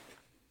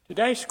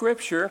Today's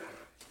scripture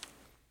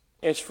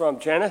is from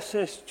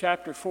Genesis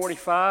chapter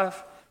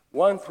 45,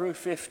 1 through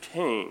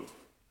 15.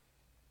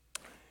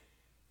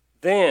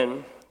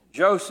 Then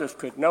Joseph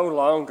could no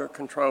longer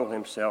control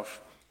himself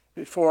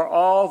before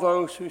all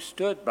those who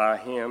stood by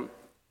him,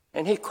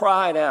 and he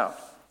cried out,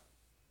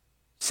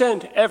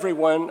 "Send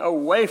everyone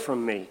away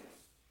from me."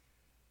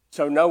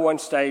 So no one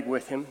stayed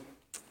with him.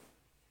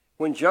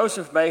 When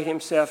Joseph made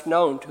himself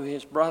known to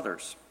his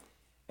brothers,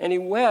 and he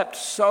wept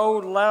so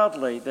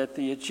loudly that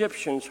the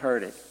Egyptians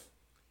heard it,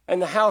 and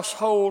the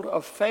household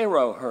of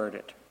Pharaoh heard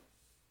it,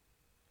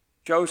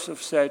 Joseph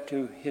said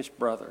to his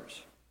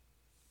brothers,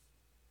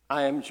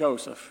 "I am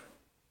Joseph.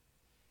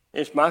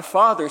 Is my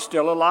father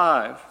still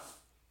alive?"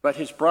 But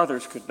his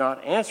brothers could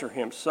not answer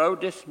him, so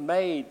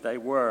dismayed they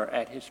were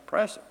at his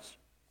presence.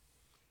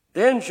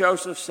 Then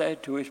Joseph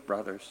said to his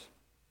brothers,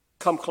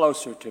 "Come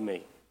closer to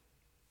me."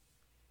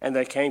 And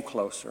they came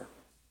closer.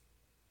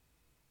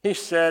 He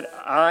said,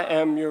 "I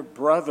am your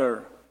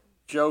brother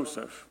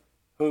Joseph,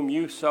 whom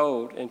you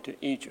sold into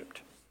Egypt.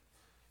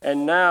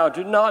 And now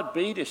do not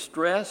be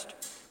distressed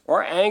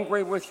or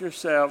angry with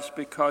yourselves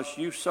because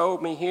you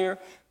sold me here,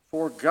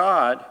 for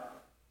God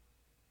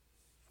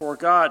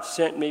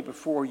sent me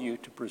before you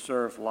to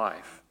preserve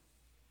life.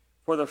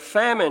 For the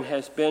famine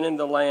has been in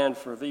the land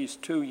for these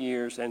 2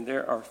 years, and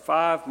there are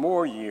 5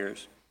 more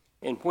years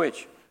in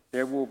which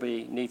there will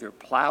be neither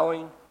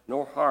plowing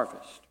nor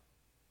harvest.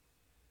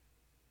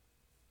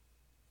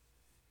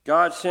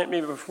 God sent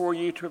me before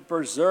you to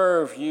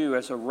preserve you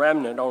as a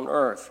remnant on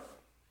earth,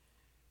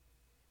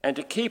 and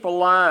to keep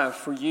alive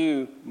for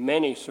you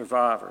many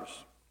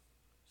survivors.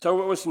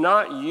 So it was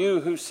not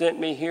you who sent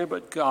me here,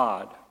 but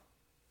God.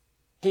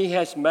 He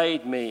has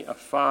made me a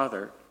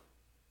father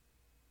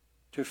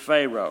to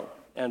Pharaoh,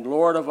 and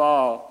lord of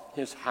all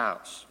his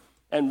house,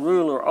 and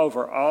ruler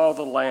over all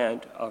the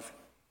land of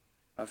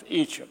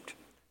Egypt.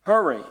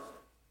 Hurry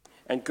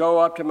and go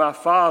up to my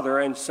father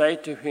and say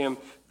to him,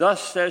 'Thus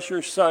says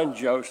your son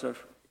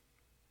Joseph,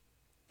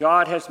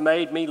 God has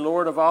made me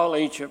lord of all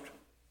Egypt.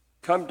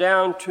 Come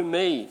down to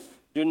me,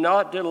 do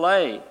not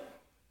delay.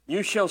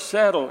 You shall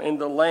settle in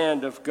the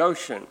land of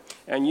Goshen,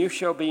 and you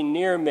shall be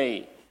near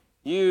me,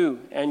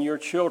 you and your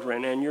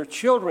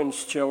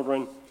children's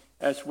children,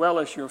 as well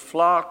as your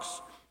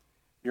flocks,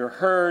 your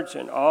herds,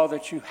 and all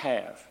that you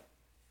have.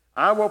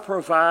 I will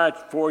provide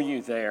for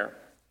you there,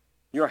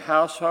 your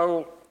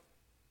household,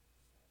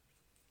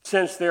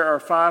 since there are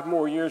 5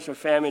 more years of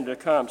famine to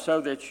come,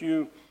 so that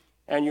you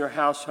and your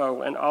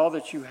household and all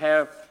that you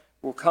have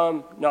will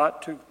come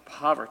not to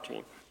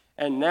poverty.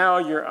 And now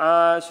your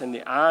eyes and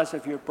the eyes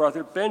of your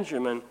brother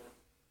Benjamin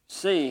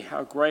see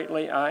how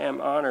greatly I am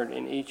honored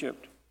in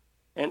Egypt,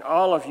 and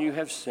all of you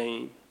have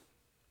seen.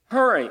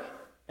 Hurry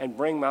and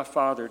bring my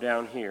father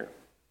down here."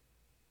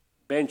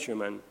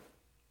 Benjamin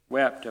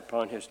wept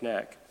upon his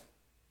neck,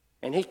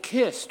 and he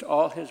kissed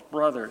all his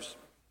brothers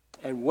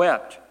and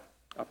wept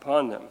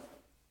upon them.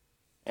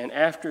 And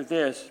after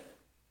this,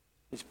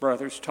 his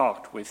brothers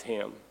talked with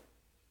him.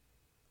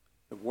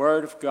 The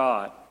word of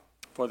God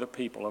for the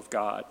people of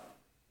God.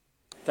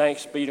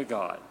 Thanks be to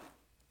God.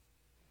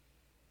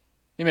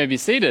 You may be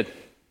seated.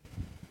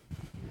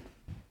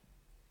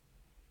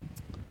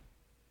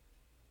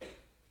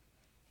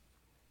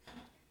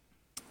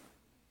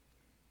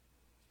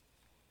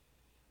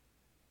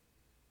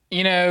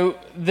 You know,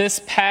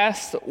 this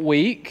past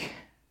week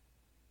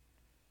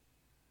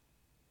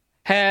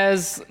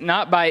has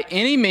not by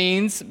any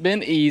means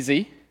been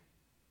easy.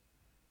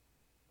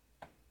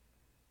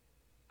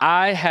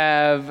 I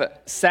have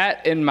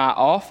sat in my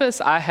office,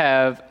 I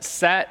have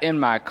sat in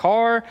my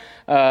car,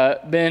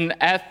 been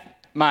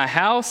at my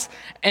house,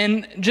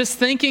 and just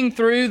thinking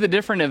through the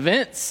different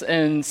events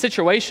and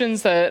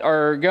situations that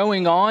are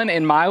going on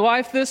in my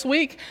life this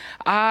week,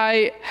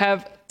 I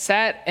have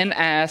sat and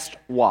asked,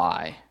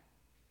 why?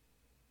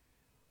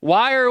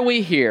 Why are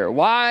we here?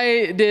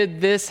 Why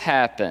did this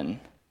happen?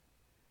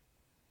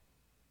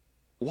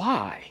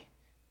 Why?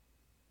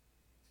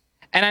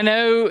 And I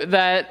know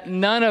that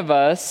none of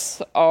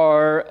us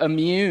are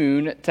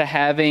immune to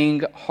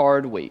having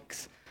hard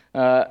weeks.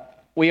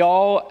 We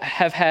all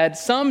have had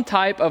some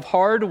type of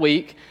hard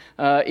week.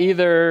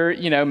 Either,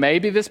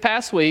 maybe this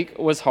past week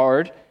was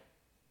hard,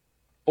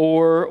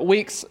 or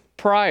weeks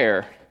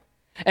prior.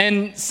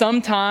 And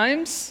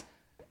sometimes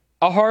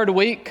a hard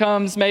week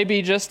comes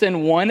maybe just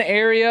in one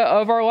area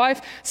of our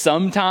life.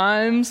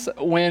 Sometimes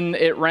when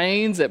it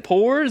rains, it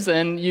pours,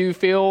 and you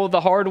feel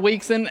the hard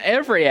weeks in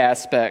every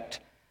aspect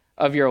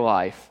of your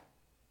life.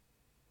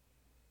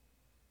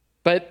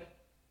 But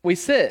we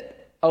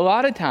sit a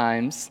lot of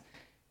times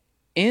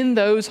in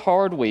those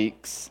hard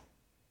weeks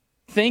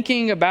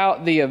thinking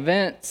about the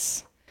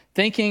events,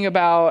 thinking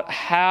about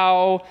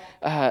how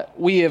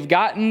we have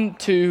gotten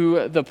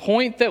to the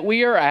point that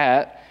we are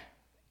at,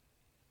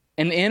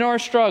 and in our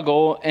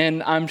struggle,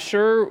 and I'm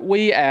sure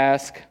we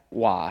ask,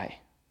 why?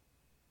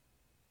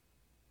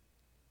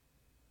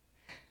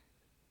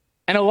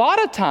 And a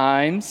lot of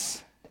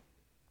times,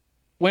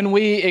 when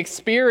we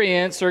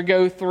experience or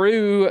go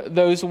through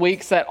those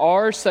weeks that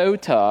are so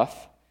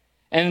tough,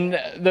 And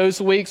those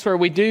weeks where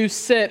we do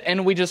sit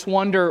and we just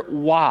wonder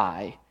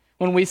why.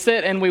 When we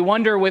sit and we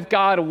wonder with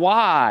God,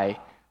 why?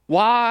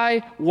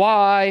 Why?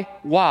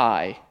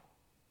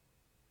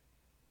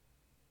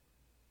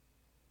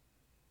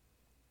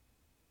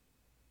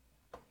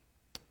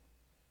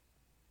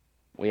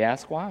 We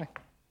ask why.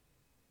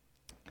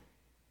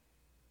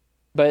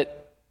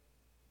 But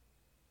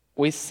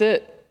we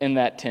sit in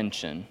that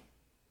tension.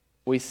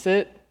 We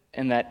sit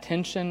in that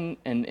tension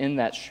and in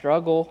that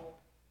struggle,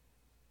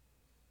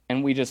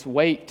 and we just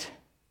wait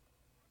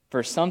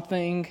for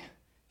something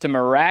to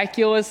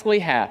miraculously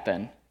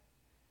happen.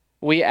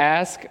 We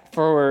ask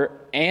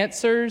for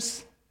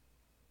answers,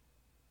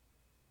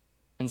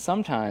 and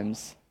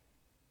sometimes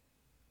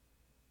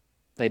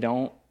they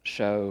don't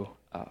show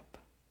up.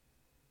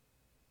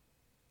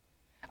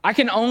 I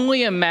can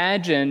only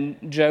imagine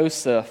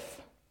Joseph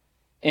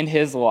in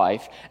his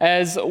life.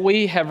 As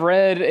we have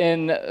read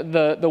in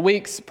the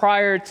weeks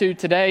prior to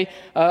today,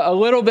 a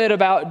little bit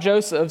about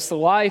Joseph's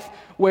life,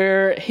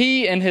 where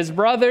he and his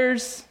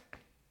brothers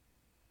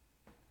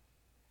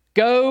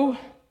go,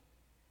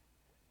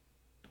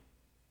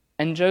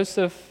 and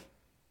Joseph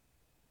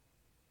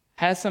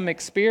has some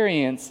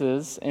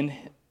experiences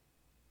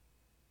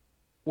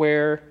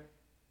where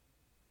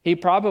he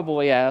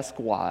probably asked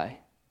why.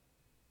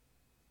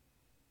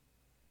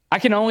 I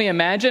can only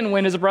imagine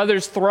when his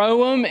brothers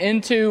throw him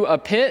into a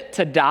pit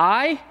to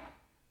die,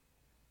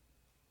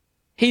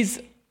 he's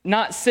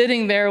not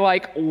sitting there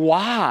like,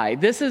 why?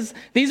 These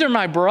are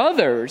my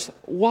brothers.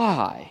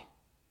 Why?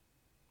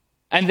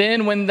 And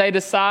then when they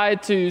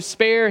decide to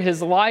spare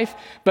his life,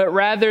 but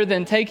rather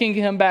than taking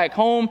him back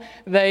home,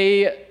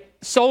 they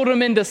sold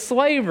him into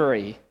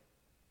slavery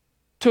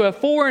to a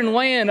foreign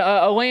land,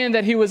 a land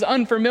that he was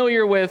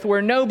unfamiliar with,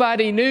 where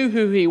nobody knew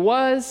who he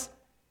was.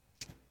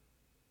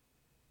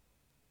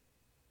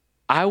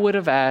 I would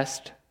have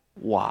asked,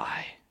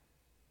 why?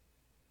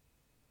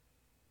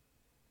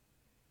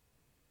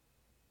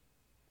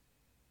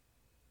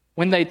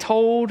 When they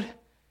told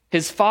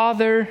his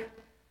father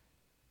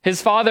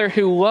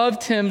who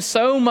loved him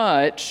so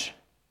much,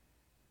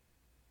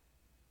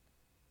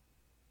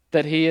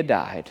 that he had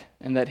died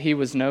and that he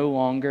was no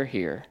longer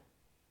here.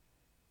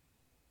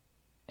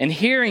 And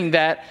hearing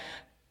that,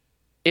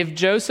 if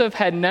Joseph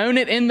had known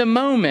it in the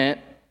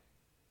moment,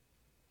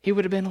 he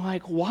would have been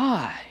like,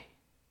 why?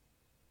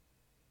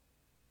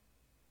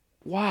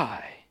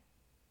 Why?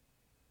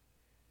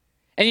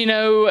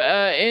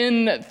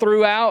 And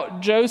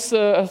throughout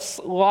Joseph's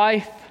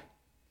life,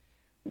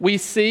 we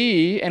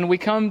see and we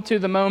come to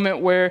the moment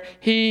where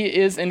he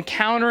is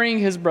encountering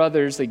his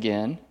brothers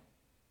again.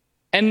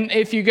 And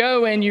if you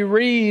go and you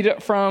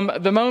read from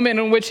the moment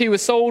in which he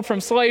was sold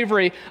from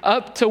slavery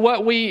up to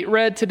what we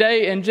read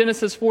today in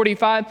Genesis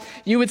 45,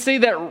 you would see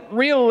that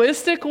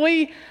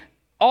realistically,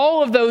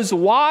 all of those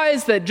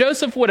whys that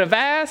Joseph would have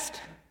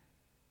asked,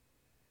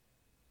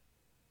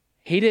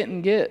 he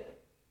didn't get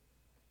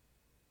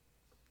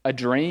a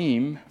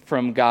dream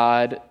from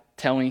God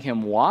telling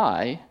him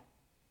why.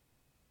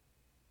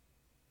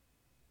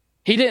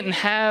 He didn't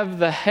have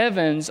the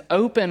heavens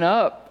open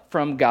up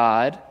from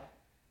God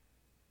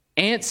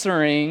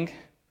answering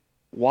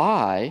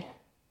why.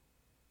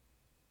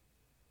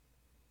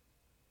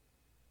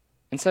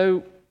 And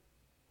so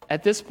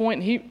at this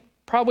point, he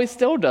probably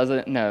still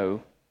doesn't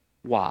know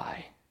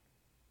why.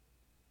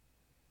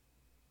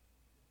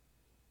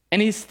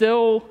 And he's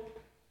still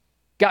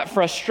got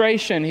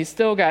frustration. He's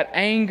still got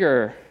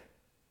anger.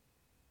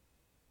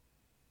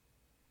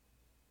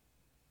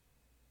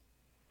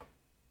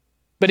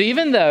 But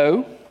even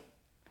though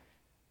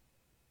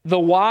the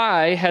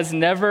why has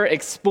never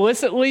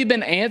explicitly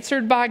been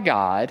answered by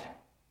God,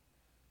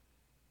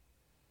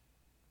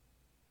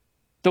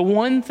 the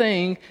one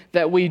thing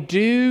that we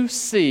do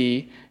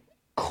see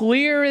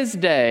clear as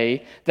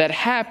day that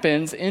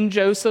happens in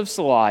Joseph's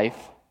life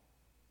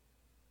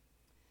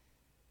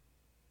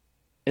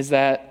is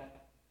that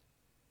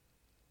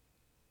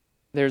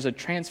there's a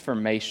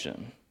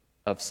transformation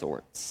of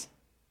sorts.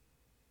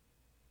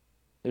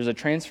 There's a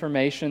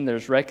transformation,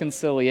 there's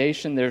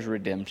reconciliation, there's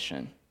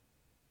redemption.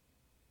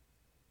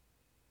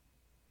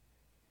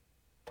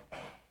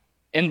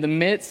 In the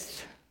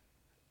midst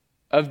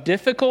of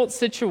difficult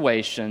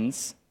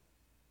situations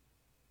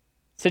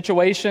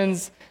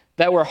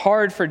that were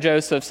hard for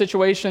Joseph,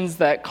 situations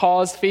that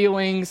caused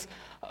feelings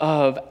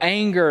of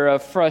anger,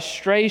 of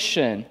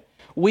frustration,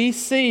 we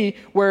see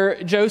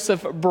where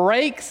Joseph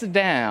breaks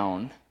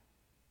down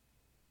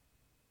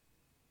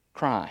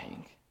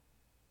crying.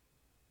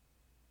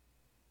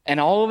 And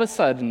all of a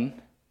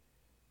sudden,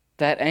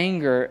 that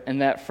anger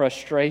and that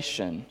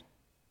frustration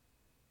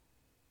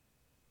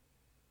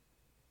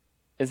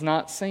is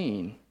not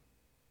seen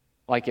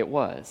like it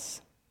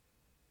was.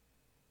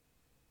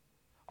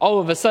 All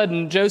of a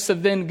sudden,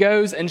 Joseph then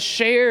goes and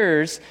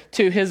shares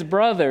to his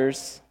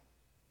brothers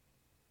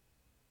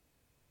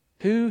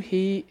who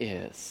he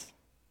is.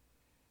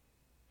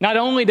 Not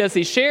only does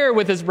he share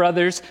with his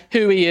brothers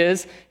who he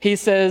is, he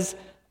says,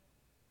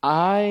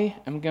 I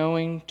am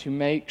going to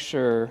make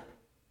sure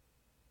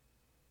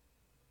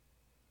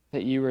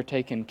that you were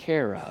taken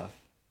care of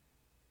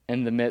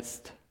in the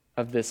midst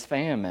of this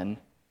famine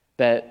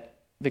that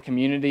the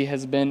community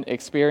has been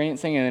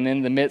experiencing, and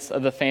in the midst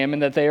of the famine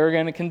that they are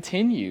going to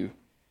continue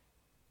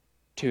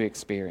to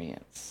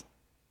experience.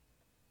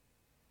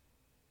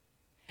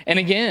 And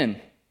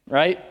again,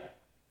 right?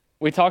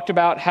 We talked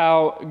about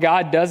how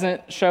God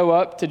doesn't show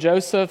up to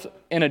Joseph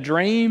in a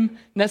dream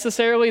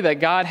necessarily, that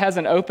God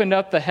hasn't opened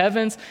up the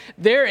heavens.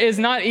 There is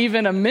not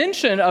even a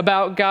mention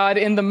about God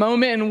in the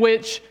moment in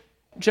which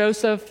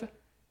Joseph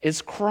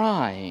is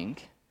crying.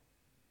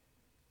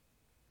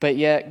 But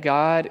yet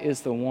God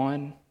is the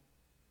one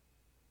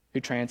who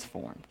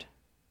transformed.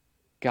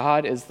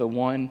 God is the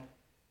one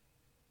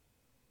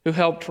who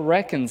helped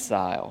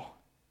reconcile.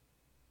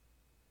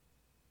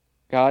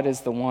 God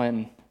is the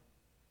one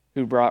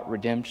who brought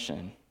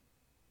redemption.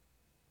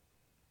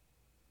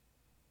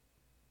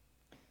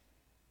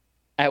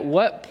 At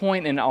what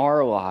point in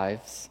our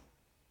lives,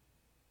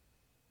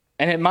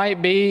 and it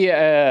might be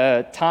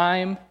a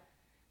time,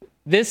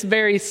 this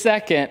very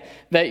second,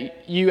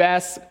 that you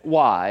ask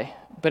why,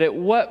 but at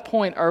what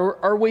point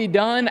are we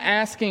done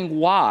asking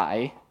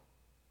why,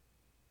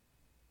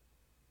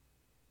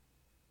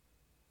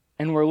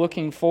 and we're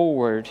looking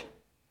forward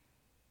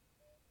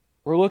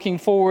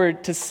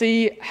to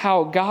see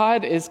how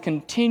God is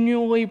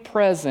continually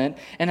present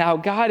and how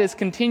God is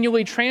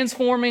continually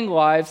transforming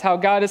lives, how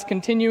God is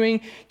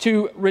continuing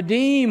to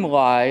redeem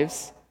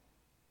lives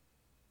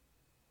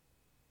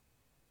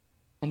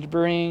and to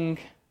bring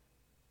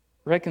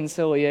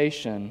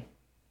reconciliation.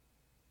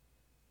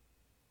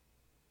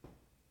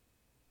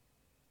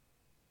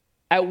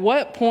 At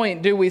what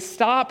point do we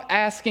stop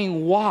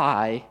asking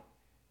why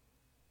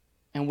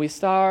and we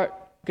start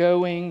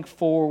going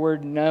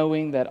forward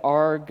knowing that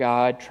our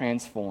God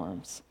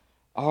transforms,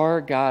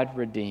 our God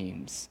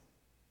redeems?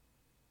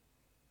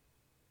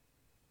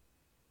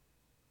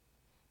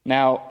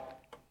 Now,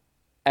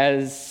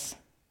 as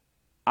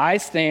I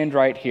stand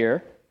right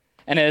here,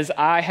 and as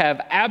I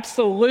have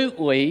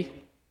absolutely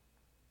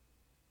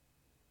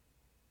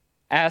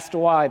asked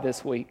why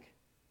this week,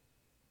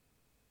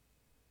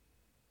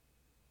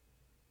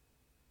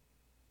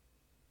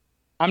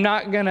 I'm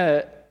not going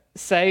to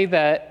say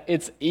that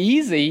it's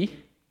easy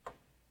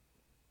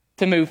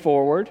to move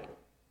forward.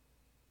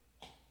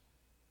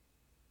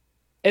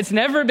 It's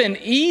never been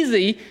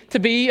easy to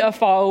be a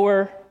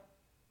follower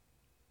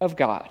of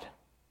God.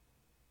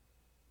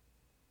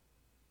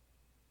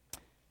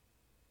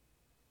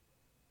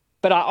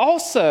 But I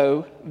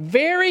also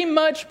very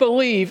much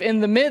believe in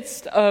the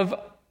midst of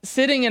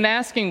sitting and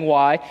asking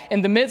why,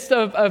 in the midst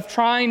of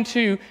trying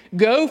to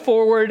go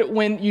forward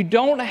when you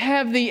don't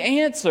have the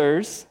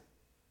answers,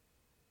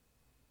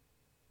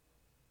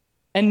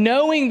 and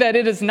knowing that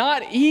it is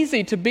not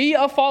easy to be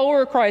a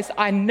follower of Christ,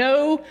 I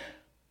know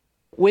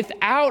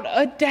without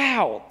a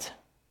doubt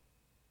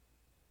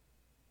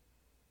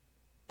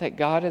that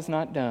God is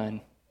not done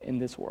in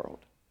this world.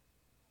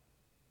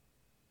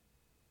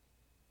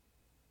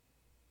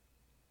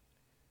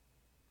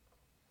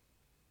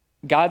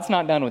 God's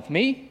not done with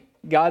me.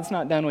 God's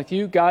not done with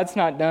you. God's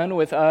not done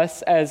with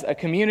us as a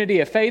community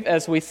of faith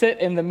as we sit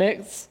in the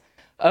midst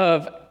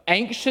of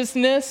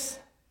anxiousness.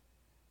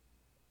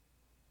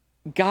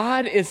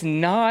 God is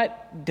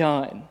not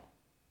done.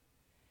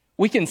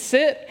 We can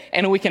sit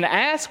and we can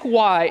ask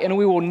why, and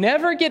we will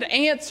never get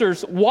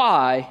answers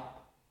why.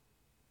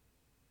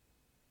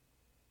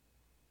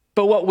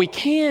 But what we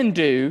can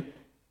do,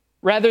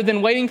 rather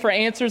than waiting for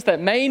answers that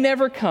may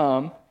never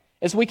come,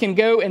 is we can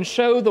go and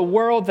show the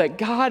world that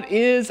God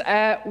is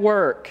at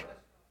work,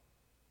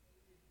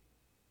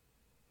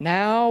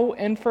 now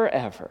and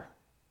forever.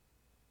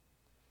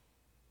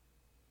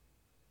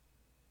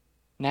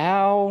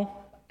 Now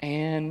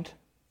and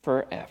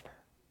forever.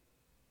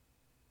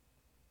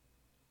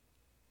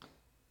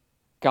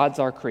 God's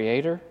our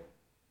creator.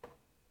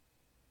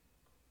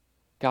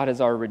 God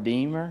is our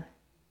redeemer.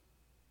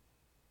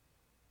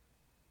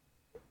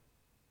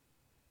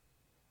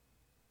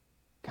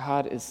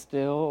 God is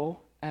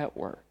still at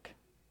work.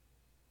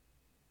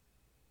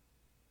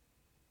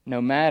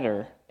 No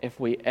matter if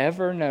we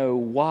ever know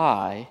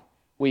why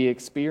we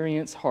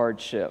experience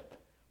hardship,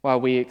 why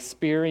we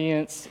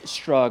experience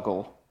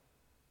struggle,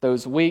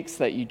 those weeks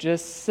that you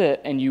just sit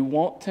and you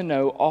want to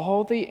know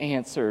all the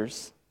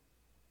answers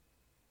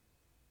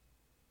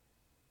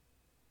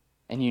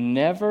and you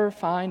never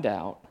find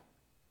out,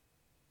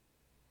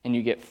 and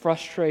you get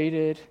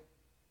frustrated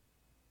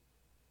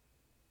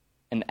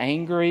and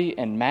angry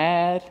and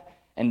mad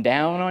and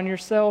down on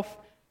yourself,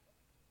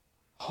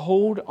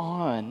 hold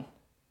on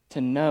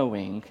to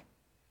knowing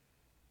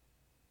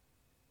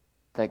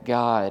that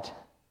God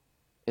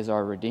is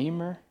our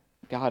Redeemer,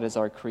 God is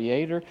our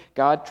Creator,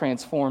 God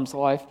transforms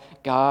life,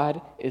 God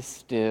is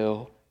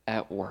still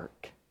at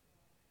work.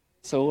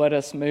 So let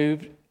us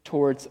move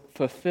towards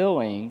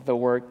fulfilling the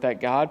work that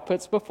God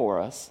puts before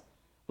us.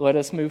 Let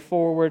us move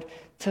forward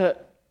to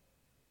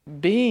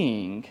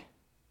being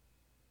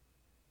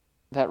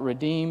that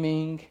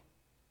redeeming,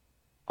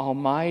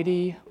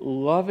 almighty,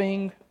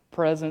 loving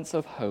presence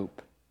of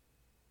hope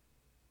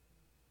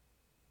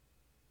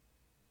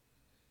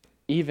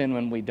even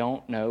when we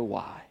don't know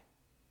why.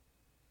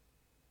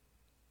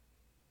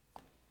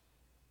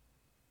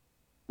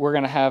 We're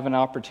going to have an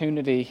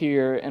opportunity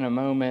here in a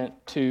moment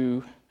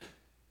to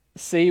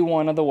see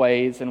one of the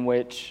ways in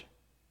which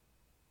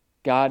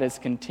God is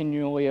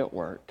continually at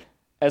work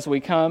as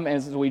we come,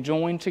 as we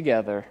join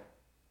together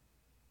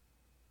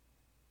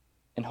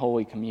in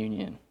Holy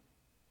Communion.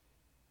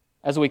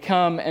 As we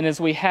come and as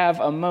we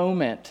have a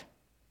moment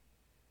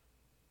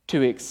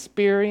to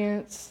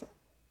experience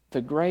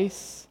the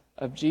grace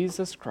of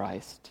Jesus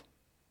Christ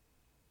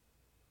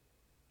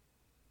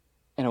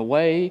in a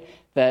way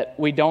that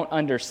we don't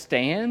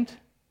understand,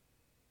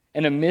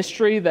 in a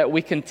mystery that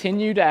we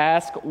continue to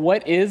ask,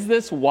 what is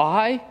this?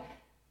 Why?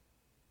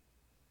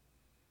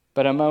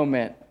 But a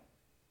moment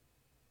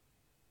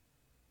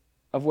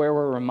of where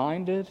we're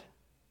reminded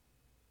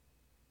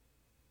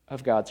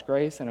of God's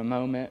grace, and a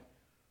moment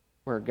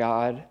where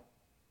God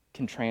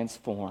can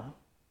transform,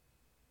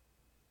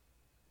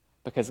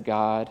 because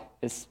God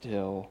is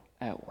still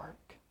at work.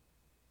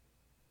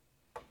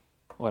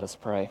 Let us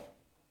pray.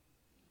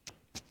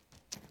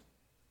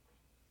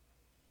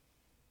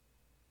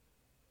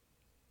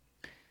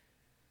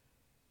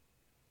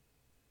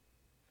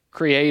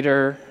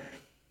 Creator,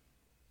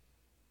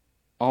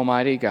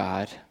 Almighty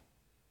God,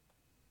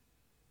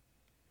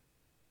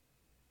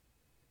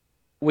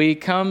 we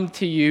come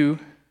to you,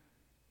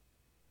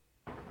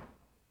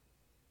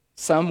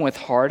 some with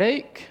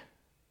heartache,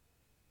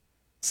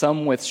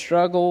 some with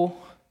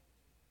struggle,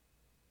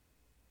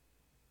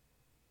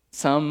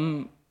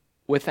 some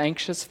with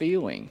anxious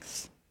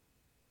feelings.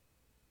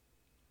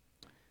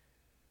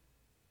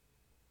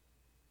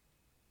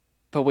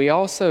 But we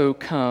also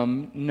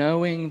come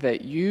knowing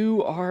that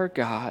you, our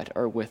God,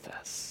 are with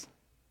us.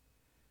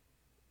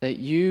 That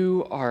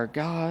you, our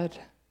God,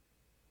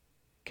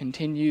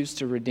 continues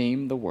to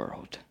redeem the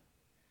world.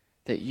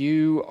 That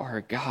you, our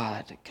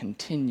God,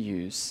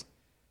 continues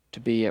to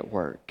be at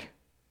work.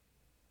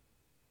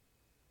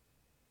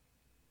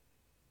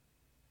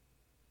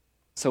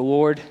 So,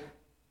 Lord,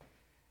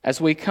 as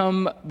we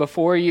come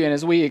before you and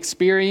as we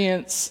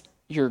experience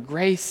your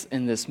grace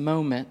in this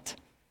moment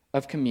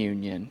of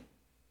communion,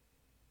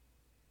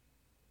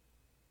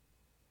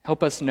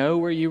 help us know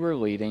where you are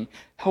leading.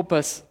 Help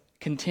us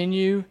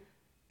continue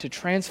to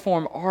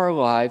transform our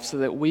lives so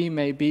that we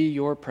may be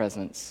your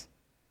presence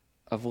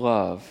of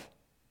love,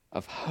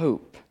 of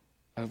hope,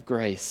 of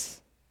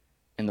grace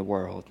in the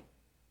world.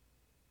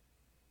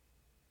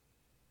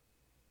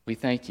 We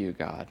thank you,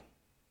 God.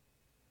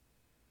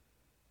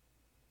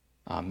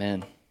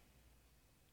 Amen.